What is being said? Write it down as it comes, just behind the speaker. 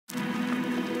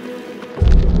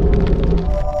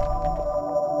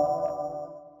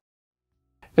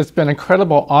It's been an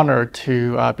incredible honor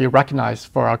to be recognized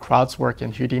for our crowds work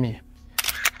in Houdini.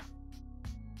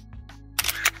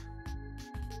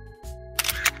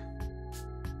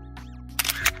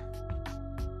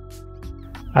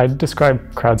 I'd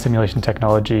describe crowd simulation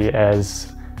technology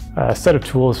as a set of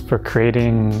tools for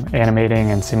creating,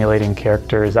 animating, and simulating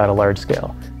characters at a large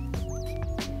scale.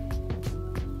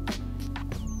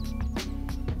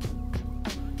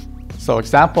 So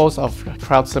examples of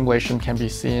crowd simulation can be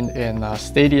seen in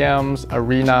stadiums,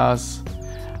 arenas,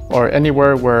 or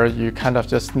anywhere where you kind of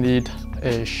just need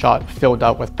a shot filled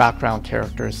out with background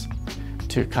characters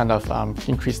to kind of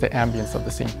increase the ambience of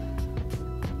the scene.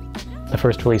 The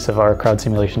first release of our crowd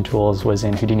simulation tools was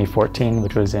in Houdini 14,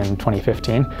 which was in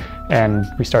 2015, and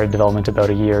we started development about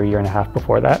a year and a half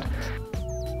before that.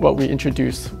 What we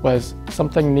introduced was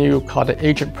something new called the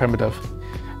agent primitive.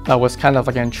 That was kind of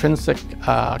like an intrinsic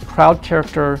crowd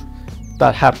character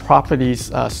that had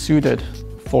properties suited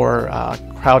for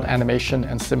crowd animation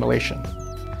and simulation.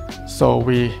 So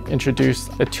we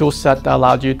introduced a tool set that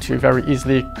allowed you to very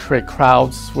easily create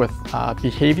crowds with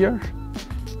behavior,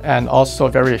 and also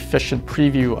a very efficient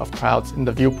preview of crowds in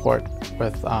the viewport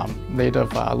with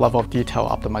native level of detail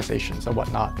optimizations and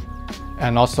whatnot.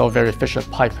 And also a very efficient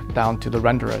pipe down to the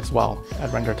renderer as well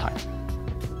at render time.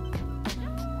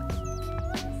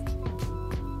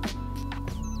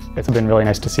 It's been really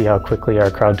nice to see how quickly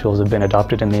our crowd tools have been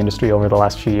adopted in the industry over the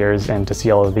last few years, and to see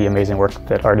all of the amazing work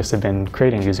that artists have been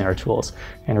creating using our tools.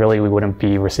 And really, we wouldn't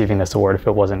be receiving this award if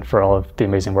it wasn't for all of the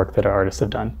amazing work that our artists have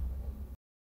done.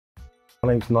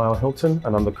 My name's Nile Hylton,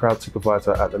 and I'm the crowd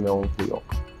supervisor at the Mill in New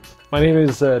York. My name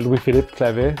is Lous-Philippe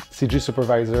Clavet, CG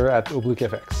supervisor at Oblique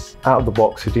FX. Out of the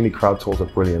box, Houdini crowd tools are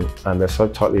brilliant, and they're so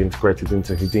tightly integrated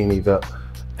into Houdini that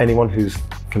anyone who's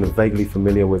kind of vaguely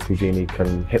familiar with Houdini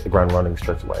can hit the ground running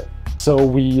straight away. So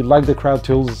we like the crowd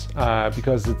tools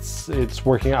because it's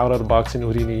working out of the box in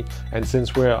Houdini, and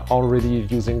since we're already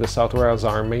using the software as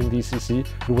our main DCC,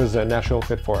 it was a natural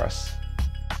fit for us.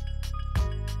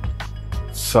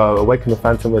 So Awaken the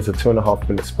Phantom is a 2.5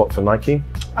 minute spot for Nike,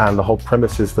 and the whole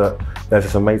premise is that there's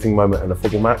this amazing moment in a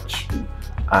football match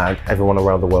and everyone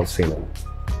around the world's seen it.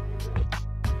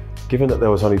 Given that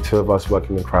there was only 2 of us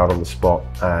working the crowd on the spot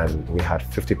and we had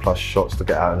 50+ shots to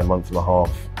get out in a month and a half,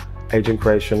 agent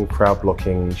creation, crowd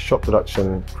blocking, shot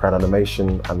production, crowd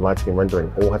animation, and lighting and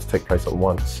rendering all had to take place at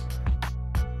once.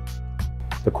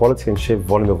 The quality and sheer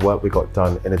volume of work we got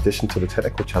done, in addition to the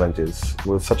technical challenges,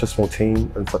 with such a small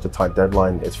team and such a tight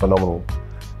deadline, is phenomenal.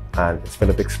 And it's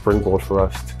been a big springboard for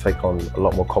us to take on a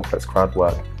lot more complex crowd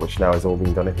work, which now is all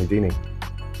being done in Houdini.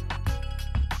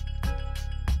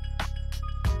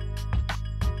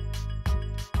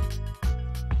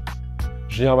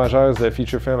 Junior Majeur is a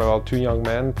feature film about 2 young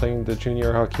men playing the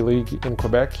junior hockey league in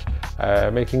Quebec,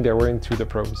 making their way into the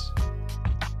pros.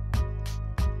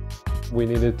 We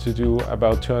needed to do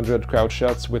about 200 crowd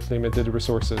shots with limited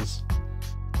resources.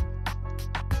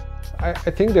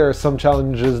 I think there are some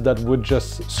challenges that would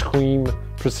just scream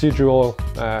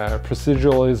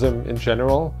proceduralism in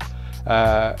general,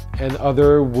 and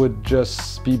other would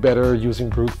just be better using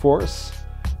brute force.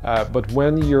 But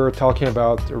when you're talking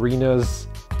about arenas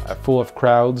full of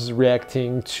crowds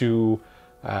reacting to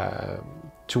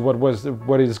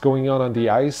what is going on the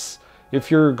ice, if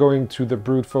you're going to the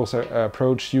brute force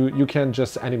approach, you can't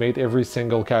just animate every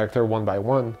single character one by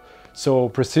one. So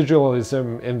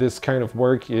proceduralism in this kind of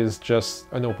work is just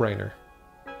a no-brainer.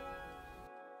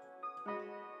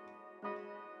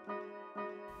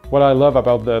 What I love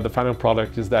about the final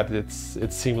product is that it's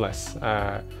seamless.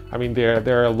 I mean,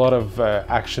 there are a lot of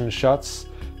action shots,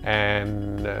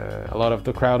 and a lot of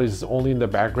the crowd is only in the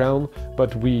background,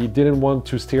 but we didn't want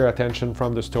to steer attention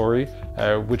from the story,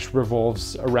 which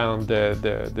revolves around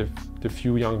the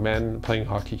few young men playing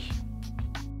hockey.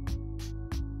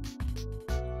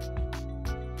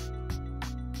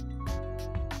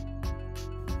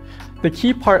 The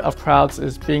key part of crowds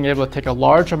is being able to take a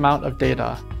large amount of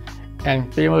data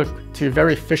and be able to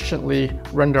very efficiently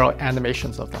render out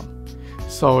animations of them.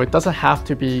 So it doesn't have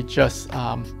to be just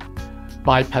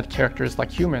biped characters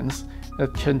like humans.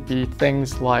 It can be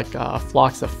things like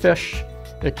flocks of fish.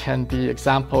 It can be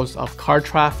examples of car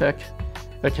traffic.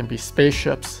 It can be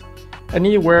spaceships.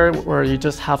 Anywhere where you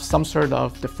just have some sort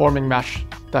of deforming mesh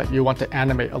that you want to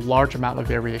animate a large amount of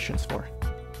variations for.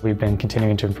 We've been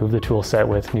continuing to improve the tool set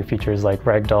with new features like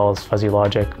ragdolls, fuzzy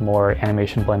logic, more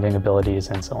animation blending abilities,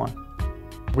 and so on.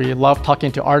 We love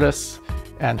talking to artists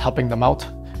and helping them out.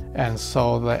 And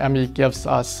so the Emmy gives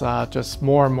us just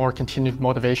more and more continued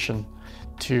motivation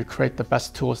to create the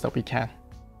best tools that we can.